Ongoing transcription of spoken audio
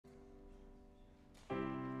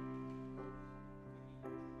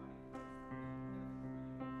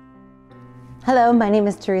Hello, my name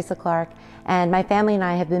is Theresa Clark, and my family and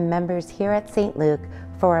I have been members here at St. Luke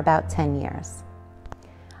for about 10 years.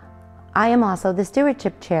 I am also the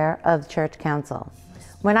stewardship chair of Church Council.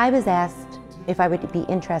 When I was asked if I would be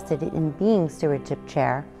interested in being stewardship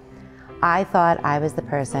chair, I thought I was the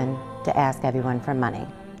person to ask everyone for money.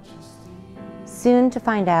 Soon to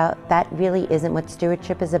find out that really isn't what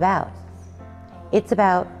stewardship is about. It's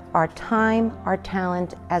about our time, our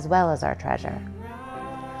talent, as well as our treasure.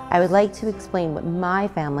 I would like to explain what my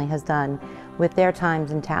family has done with their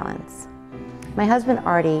times and talents. My husband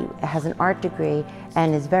Artie has an art degree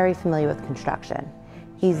and is very familiar with construction.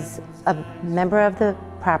 He's a member of the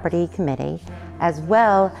property committee, as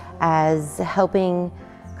well as helping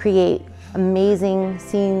create amazing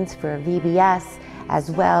scenes for VBS,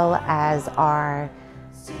 as well as our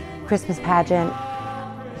Christmas pageant.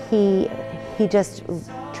 He just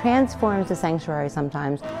transforms the sanctuary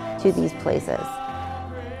sometimes to these places.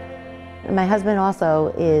 My husband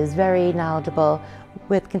also is very knowledgeable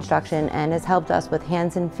with construction and has helped us with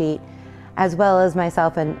hands and feet, as well as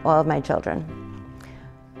myself and all of my children.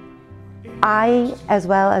 I, as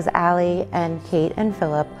well as Allie and Kate and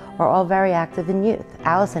Philip, are all very active in youth.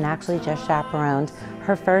 Allison actually just chaperoned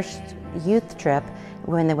her first youth trip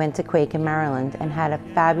when they went to Quake in Maryland and had a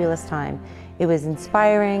fabulous time. It was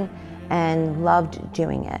inspiring and loved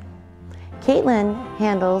doing it. Caitlin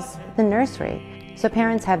handles the nursery, so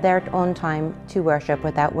parents have their own time to worship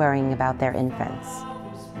without worrying about their infants.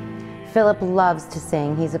 Philip loves to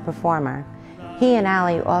sing. He's a performer. He and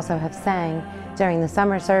Allie also have sang during the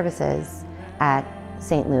summer services at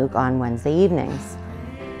St. Luke on Wednesday evenings.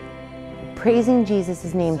 Praising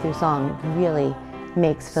Jesus' name through song really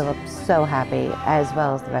makes Philip so happy, as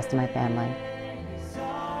well as the rest of my family.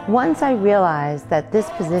 Once I realized that this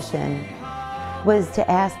position was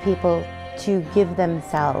to ask people to give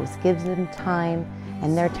themselves, give them time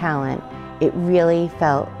and their talent, it really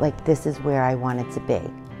felt like this is where I wanted to be.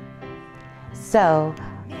 So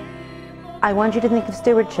I want you to think of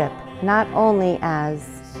stewardship not only as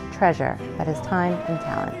treasure, but as time and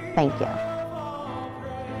talent. Thank you.